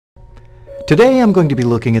Today I'm going to be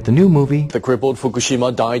looking at the new movie, The crippled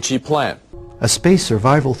Fukushima Daiichi plant. a space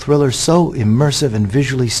survival thriller so immersive and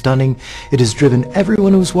visually stunning it has driven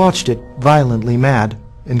everyone who's watched it violently mad,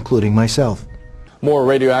 including myself. More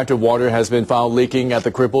radioactive water has been found leaking at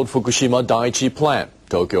the crippled Fukushima Daiichi plant.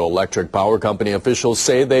 Tokyo Electric Power Company officials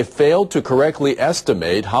say they failed to correctly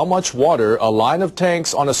estimate how much water a line of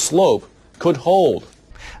tanks on a slope could hold.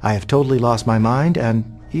 I have totally lost my mind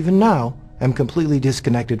and, even now, am completely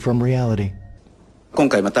disconnected from reality.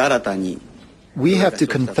 We have to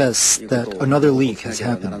confess that another leak has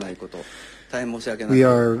happened. We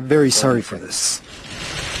are very sorry for this.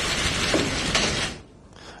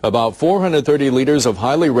 About 430 liters of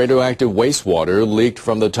highly radioactive wastewater leaked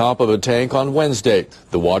from the top of a tank on Wednesday.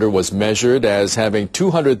 The water was measured as having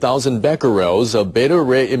 200,000 becquerels of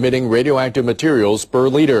beta-ray-emitting radioactive materials per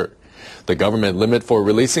liter. The government limit for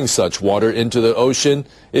releasing such water into the ocean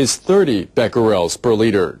is 30 becquerels per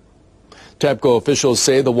liter. TEPCO officials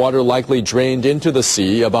say the water likely drained into the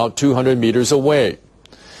sea about 200 meters away.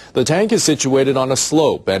 The tank is situated on a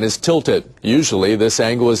slope and is tilted. Usually this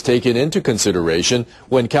angle is taken into consideration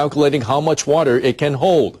when calculating how much water it can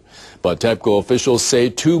hold. But TEPCO officials say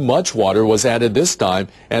too much water was added this time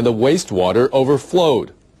and the wastewater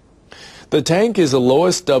overflowed. The tank is the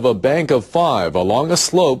lowest of a bank of 5 along a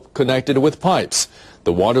slope connected with pipes.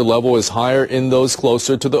 The water level is higher in those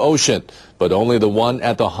closer to the ocean, but only the one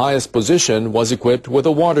at the highest position was equipped with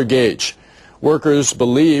a water gauge. Workers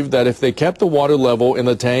believe that if they kept the water level in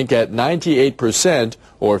the tank at 98%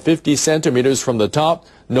 or 50 centimeters from the top,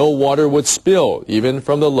 no water would spill, even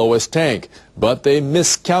from the lowest tank. But they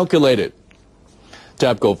miscalculated.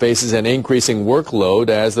 TEPCO faces an increasing workload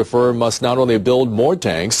as the firm must not only build more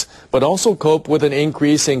tanks, but also cope with an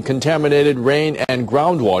increase in contaminated rain and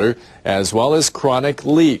groundwater, as well as chronic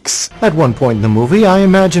leaks. At one point in the movie, I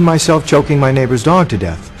imagine myself choking my neighbor's dog to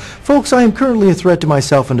death. Folks, I am currently a threat to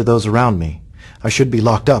myself and to those around me. I should be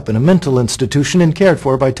locked up in a mental institution and cared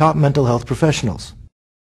for by top mental health professionals.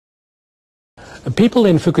 People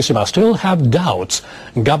in Fukushima still have doubts.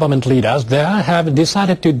 Government leaders there have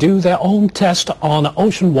decided to do their own test on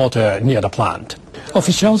ocean water near the plant.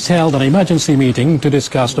 Officials held an emergency meeting to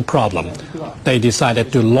discuss the problem. They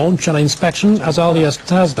decided to launch an inspection as early as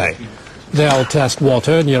Thursday. They'll test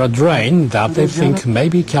water near a drain that they think may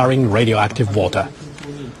be carrying radioactive water.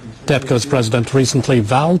 TEPCO's president recently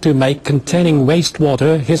vowed to make containing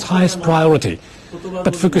wastewater his highest priority.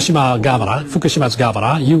 But Fukushima's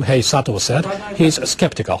governor, Yuhei Sato, said he's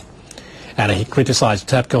skeptical. And he criticized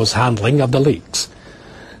TEPCO's handling of the leaks.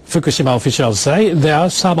 Fukushima officials say they are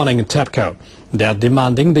summoning TEPCO. They are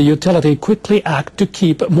demanding the utility quickly act to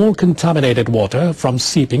keep more contaminated water from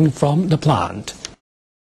seeping from the plant.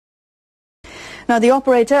 Now, the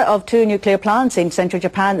operator of 2 nuclear plants in central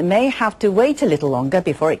Japan may have to wait a little longer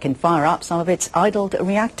before it can fire up some of its idled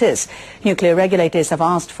reactors. Nuclear regulators have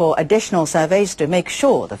asked for additional surveys to make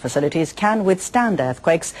sure the facilities can withstand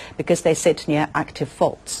earthquakes because they sit near active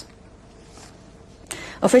faults.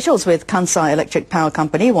 Officials with Kansai Electric Power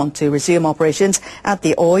Company want to resume operations at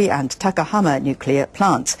the Oi and Takahama nuclear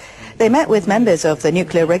plants. They met with members of the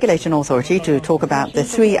Nuclear Regulation Authority to talk about the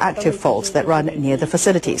 3 active faults that run near the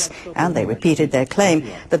facilities, and they repeated their claim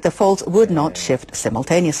that the faults would not shift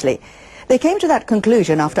simultaneously. They came to that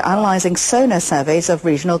conclusion after analysing sonar surveys of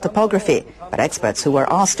regional topography, but experts who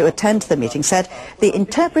were asked to attend the meeting said the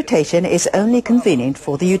interpretation is only convenient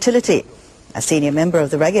for the utility. A senior member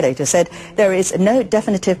of the regulator said there is no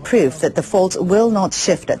definitive proof that the faults will not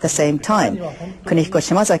shift at the same time. Kunihiko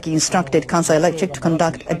Shimazaki instructed Kansai Electric to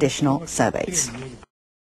conduct additional surveys.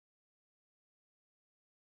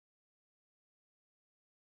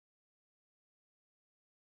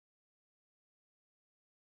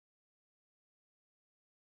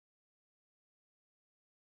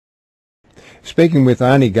 Speaking with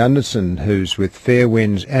Arnie Gunderson, who's with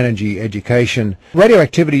Fairwinds Energy Education,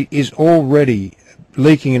 radioactivity is already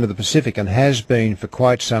leaking into the Pacific and has been for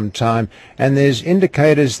quite some time, and there's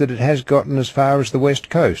indicators that it has gotten as far as the west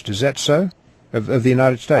coast. Is that so, of the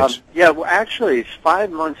United States? Yeah, well, actually, it's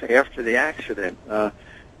 5 months after the accident.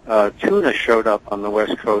 Tuna showed up on the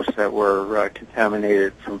west coast that were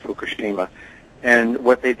contaminated from Fukushima, and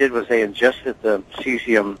what they did was they ingested the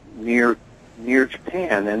cesium near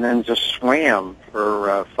Japan and then just swam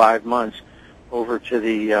for 5 months over to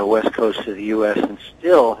the west coast of the U.S. and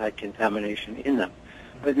still had contamination in them.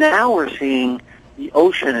 But now we're seeing the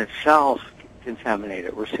ocean itself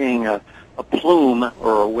contaminated. We're seeing a plume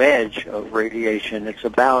or a wedge of radiation. It's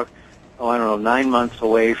about, 9 months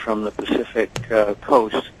away from the Pacific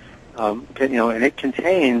coast, and it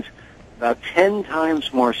contains about 10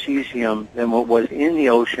 times more cesium than what was in the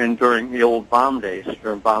ocean during the old bomb days,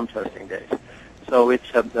 during bomb testing days. So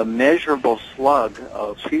it's the measurable slug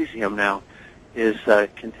of cesium now is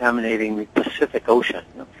contaminating the Pacific Ocean.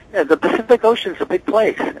 Yeah, the Pacific Ocean is a big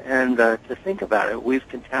place, and to think about it, we've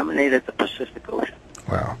contaminated the Pacific Ocean.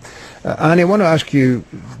 Wow. Arnie, I want to ask you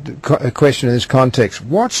a question in this context.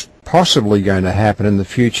 What's possibly going to happen in the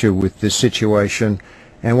future with this situation,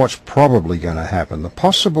 and what's probably going to happen? The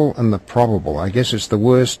possible and the probable. I guess it's the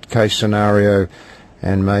worst case scenario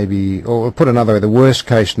and maybe, or put another way, the worst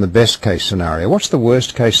case and the best case scenario. What's the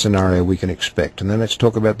worst case scenario we can expect? And then let's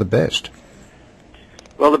talk about the best.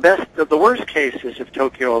 Well, the worst case is if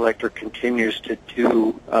Tokyo Electric continues to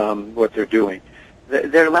do what they're doing.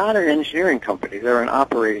 They're not an engineering company; they're an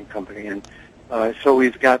operating company, and so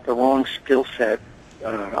we've got the wrong skill set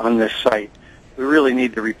on this site. We really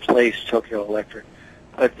need to replace Tokyo Electric.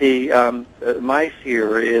 But my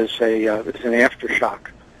fear is it's an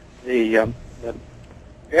aftershock.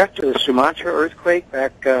 After the Sumatra earthquake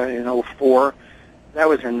back in 2004. That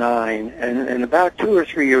was a 9, and about 2 or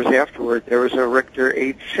 3 years afterward, there was a Richter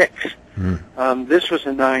 8.6. This was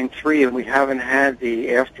a 9.3, and we haven't had the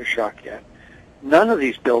aftershock yet. None of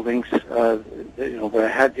these buildings,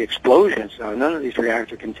 that had the explosions, none of these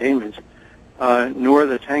reactor containments, nor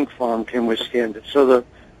the tank farm can withstand it. So,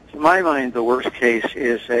 to my mind, the worst case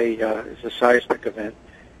is a seismic event.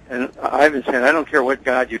 And I've been saying, I don't care what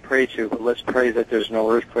God you pray to, but let's pray that there's no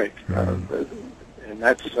earthquake. And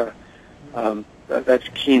that's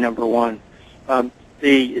key number one.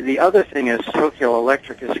 The other thing is Tokyo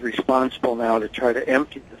Electric is responsible now to try to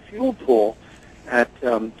empty the fuel pool at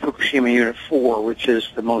Fukushima Unit 4, which is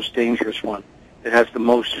the most dangerous one. It has the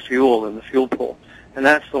most fuel in the fuel pool. And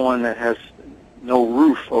that's the one that has no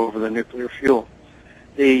roof over the nuclear fuel.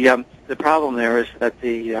 The problem there is that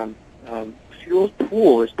the fuel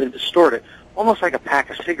pool has been distorted, almost like a pack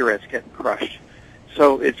of cigarettes getting crushed.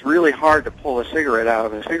 So it's really hard to pull a cigarette out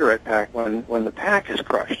of a cigarette pack when the pack is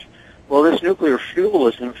crushed. Well, this nuclear fuel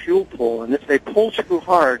is in a fuel pool, and if they pull too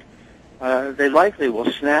hard, they likely will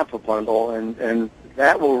snap a bundle, and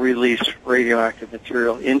that will release radioactive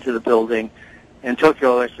material into the building. And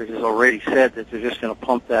Tokyo Electric has already said that they're just going to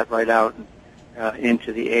pump that right out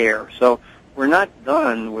into the air. So we're not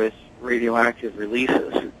done with radioactive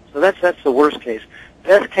releases. So that's the worst case.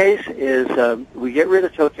 Best case is we get rid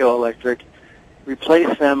of Tokyo Electric,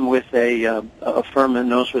 replace them with a firm that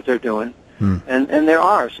knows what they're doing. And there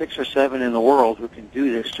are 6 or 7 in the world who can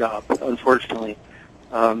do this job, unfortunately.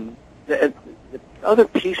 The other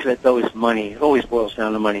piece of it, though, is money. It always boils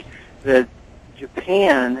down to money. That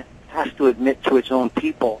Japan has to admit to its own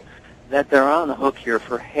people that they're on the hook here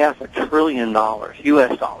for $500 billion,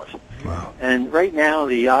 U.S. dollars. Wow. And right now,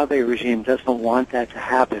 the Abe regime doesn't want that to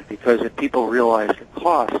happen, because if people realize the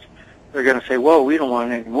cost, they're going to say, whoa, we don't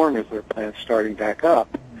want any more nuclear plants starting back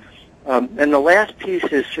up. And the last piece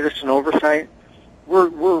is citizen oversight.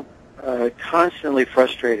 We're constantly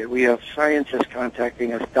frustrated. We have scientists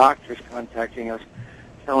contacting us, doctors contacting us,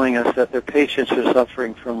 telling us that their patients are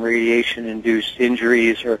suffering from radiation-induced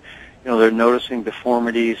injuries, or they're noticing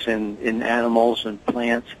deformities in animals and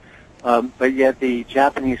plants. But yet the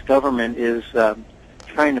Japanese government is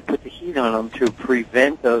trying to put the heat on them to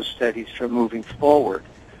prevent those studies from moving forward.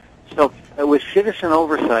 So with citizen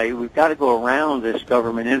oversight, we've got to go around this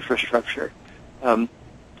government infrastructure. So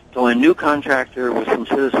a new contractor with some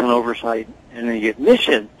citizen oversight and the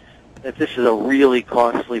admission that this is a really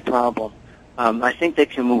costly problem, I think they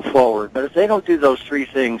can move forward. But if they don't do those 3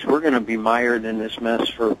 things, we're going to be mired in this mess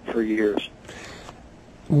for years.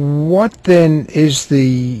 What then is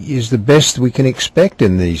the best we can expect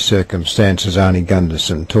in these circumstances, Arnie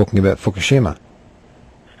Gunderson, talking about Fukushima?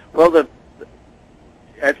 Well,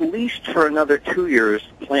 at least for another 2 years,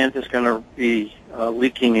 the plant is going to be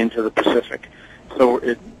leaking into the Pacific. So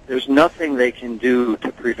there's nothing they can do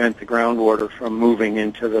to prevent the groundwater from moving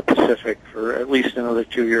into the Pacific for at least another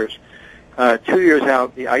 2 years. 2 years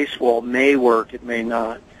out, the ice wall may work, it may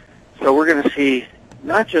not. So we're going to see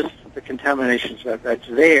not just the contamination that's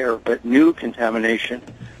there, but new contamination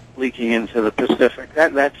leaking into the Pacific.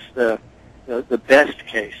 That's the best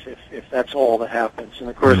case if that's all that happens. And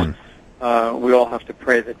of course, we all have to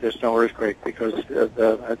pray that there's no earthquake, because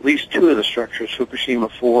at least 2 of the structures, Fukushima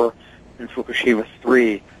 4 and Fukushima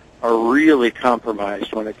 3, are really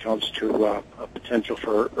compromised when it comes to a potential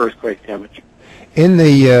for earthquake damage. In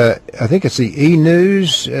the, I think it's the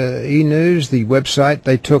E-News, the website,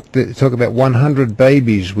 they talk about 100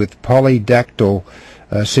 babies with polydactyl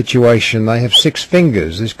situation. They have 6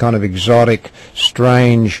 fingers, this kind of exotic,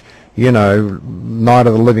 strange, Night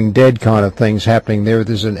of the Living Dead kind of things happening there.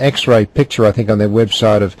 There's an X-ray picture, I think, on their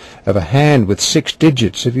website of a hand with 6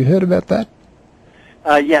 digits. Have you heard about that?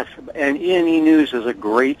 Yes, and E&E News is a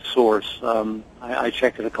great source. I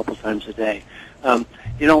check it a couple times a day.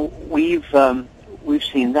 We've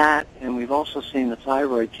seen that, and we've also seen the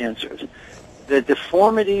thyroid cancers. The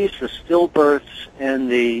deformities, the stillbirths, and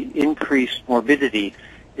the increased morbidity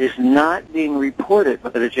is not being reported by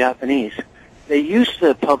the Japanese. They used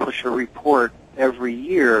to publish a report every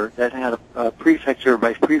year that had a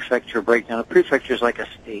prefecture-by-prefecture breakdown. A prefecture is like a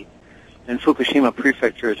state, and Fukushima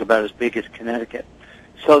Prefecture is about as big as Connecticut.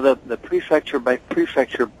 So the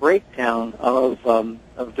prefecture-by-prefecture breakdown of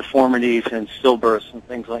deformities and stillbirths and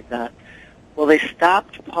things like that, well, they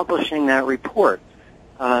stopped publishing that report.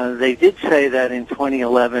 They did say that in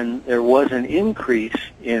 2011 there was an increase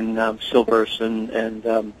in stillbirths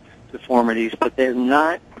and deformities, but they're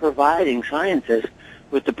not providing scientists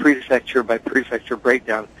with the prefecture-by-prefecture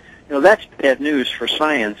breakdown. That's bad news for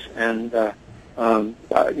science, and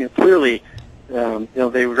clearly,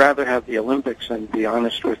 they would rather have the Olympics and be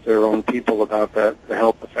honest with their own people about the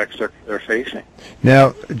health effects they're facing.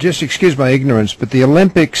 Now, just excuse my ignorance, but the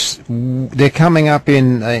Olympics, they're coming up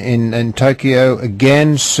in Tokyo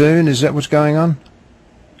again soon. Is that what's going on?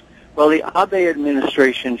 Well, the Abe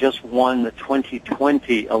administration just won the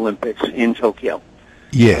 2020 Olympics in Tokyo.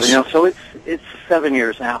 Yes. So it's 7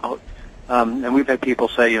 years out, and we've had people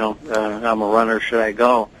say, I'm a runner, should I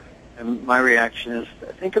go? And my reaction is,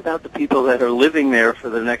 think about the people that are living there for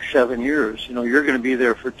the next 7 years. You're going to be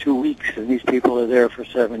there for 2 weeks, and these people are there for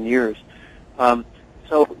 7 years.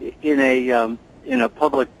 So in a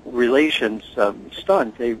public relations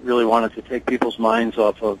stunt, they really wanted to take people's minds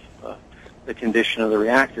off of the condition of the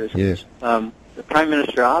reactors. Yes. The Prime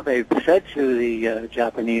Minister Abe said to the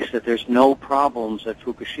Japanese that there's no problems at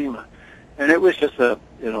Fukushima, and it was just a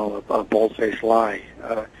bold-faced lie.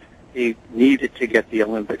 He needed to get the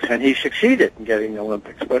Olympics, and he succeeded in getting the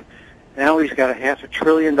Olympics. But now he's got a $500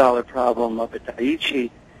 billion problem up at Daiichi,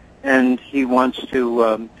 and he wants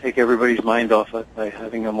to take everybody's mind off it by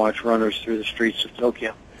having them watch runners through the streets of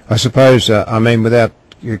Tokyo. I suppose, without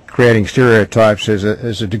creating stereotypes,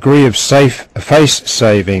 there's a degree of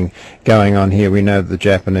face-saving going on here. We know that the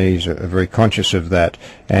Japanese are very conscious of that,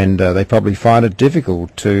 and they probably find it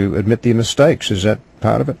difficult to admit their mistakes. Is that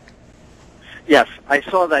part of it? Yes, I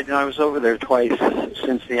saw that. I was over there twice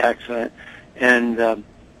since the accident, and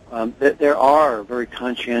there are very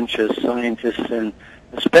conscientious scientists, and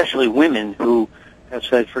especially women, who have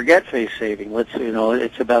said, "Forget face saving.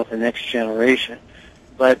 It's about the next generation."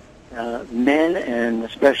 But men, and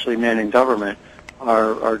especially men in government,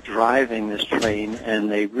 are driving this train, and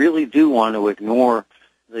they really do want to ignore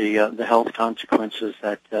the health consequences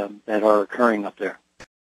that are occurring up there.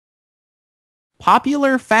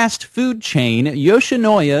 Popular fast food chain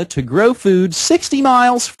Yoshinoya to grow food 60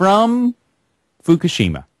 miles from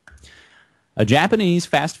Fukushima. A Japanese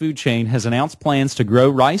fast food chain has announced plans to grow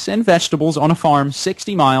rice and vegetables on a farm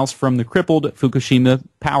 60 miles from the crippled Fukushima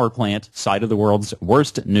power plant, site of the world's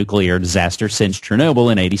worst nuclear disaster since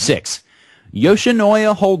Chernobyl in '86.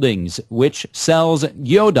 Yoshinoya Holdings, which sells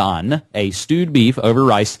gyudon, a stewed beef over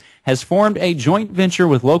rice, has formed a joint venture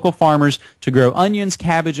with local farmers to grow onions,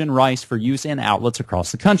 cabbage, and rice for use in outlets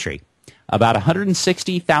across the country. About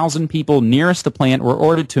 160,000 people nearest the plant were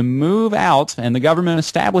ordered to move out, and the government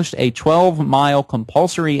established a 12-mile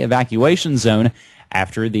compulsory evacuation zone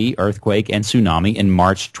after the earthquake and tsunami in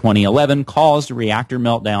March 2011 caused reactor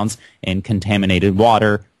meltdowns and contaminated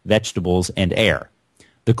water, vegetables, and air.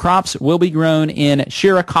 The crops will be grown in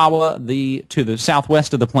Shirakawa, to the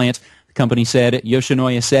southwest of the plant. The company said,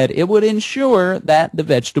 Yoshinoya said, it would ensure that the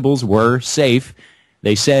vegetables were safe.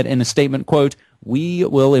 They said in a statement, quote, "We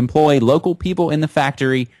will employ local people in the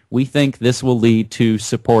factory. We think this will lead to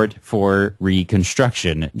support for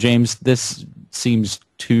reconstruction." James, this seems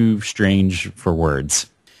too strange for words.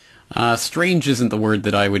 Strange isn't the word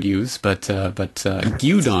that I would use, but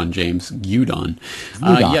gyudon, James, gyudon.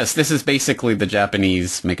 Yes, this is basically the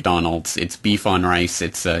Japanese McDonald's. It's beef on rice.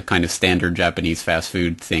 It's a kind of standard Japanese fast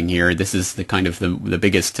food thing here. This is the kind of the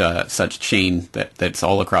biggest such chain that's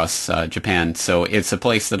all across Japan. So it's a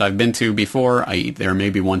place that I've been to before. I eat there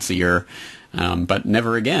maybe once a year. But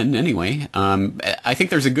never again, anyway. I think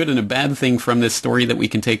there's a good and a bad thing from this story that we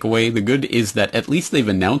can take away. The good is that at least they've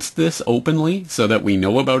announced this openly so that we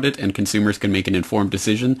know about it and consumers can make an informed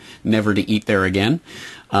decision never to eat there again.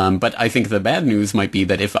 But I think the bad news might be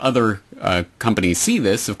that if other companies see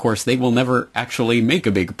this, of course, they will never actually make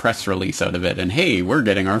a big press release out of it. And hey, we're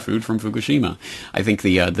getting our food from Fukushima. I think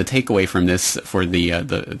the takeaway from this for the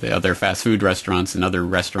other fast food restaurants and other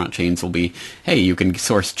restaurant chains will be, hey, you can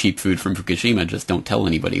source cheap food from Fukushima, just don't tell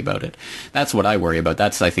anybody about it. That's what I worry about.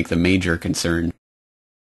 That's, I think, the major concern.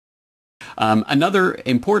 Another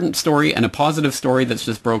important story and a positive story that's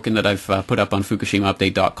just broken that I've put up on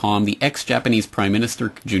FukushimaUpdate.com, the ex-Japanese Prime Minister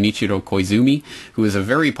Junichiro Koizumi, who was a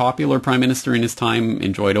very popular Prime Minister in his time,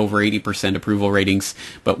 enjoyed over 80% approval ratings,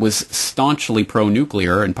 but was staunchly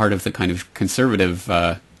pro-nuclear and part of the kind of conservative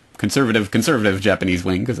Japanese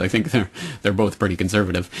wing, because I think they're both pretty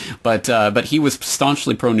conservative. But he was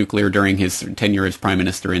staunchly pro-nuclear during his tenure as prime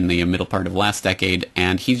minister in the middle part of last decade,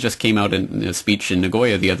 and he just came out in a speech in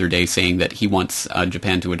Nagoya the other day saying that he wants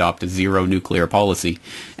Japan to adopt a zero nuclear policy,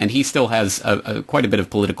 and he still has quite a bit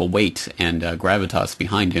of political weight and gravitas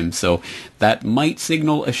behind him. So that might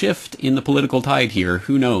signal a shift in the political tide here.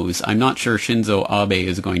 Who knows? I'm not sure Shinzo Abe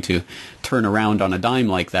is going to turn around on a dime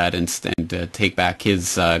like that and take back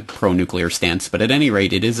his pro-nuclear stance. But at any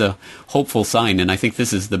rate, it is a hopeful sign, and I think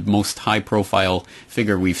this is the most high-profile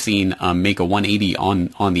figure we've seen make a 180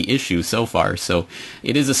 on the issue so far. So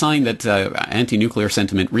it is a sign that anti-nuclear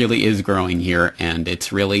sentiment really is growing here, and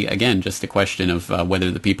it's really, again, just a question of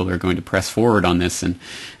whether the people are going to press forward on this and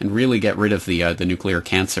really get rid of the nuclear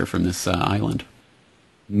cancer from this island.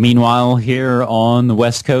 Meanwhile, here on the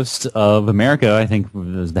west coast of America, I think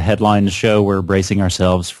as the headlines show, we're bracing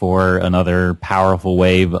ourselves for another powerful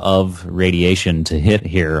wave of radiation to hit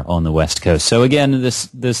here on the west coast. So again, this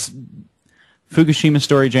Fukushima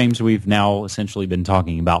story, James, we've now essentially been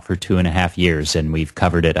talking about for 2.5 years, and we've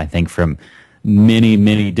covered it, I think, from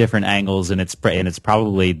many different angles, and it's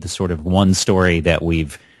probably the sort of one story that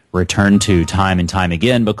we've returned to time and time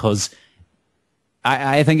again because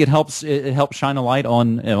I think it helps shine a light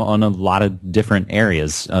on a lot of different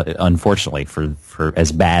areas. Unfortunately, for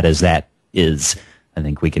as bad as that is, I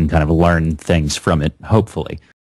think we can kind of learn things from it, hopefully.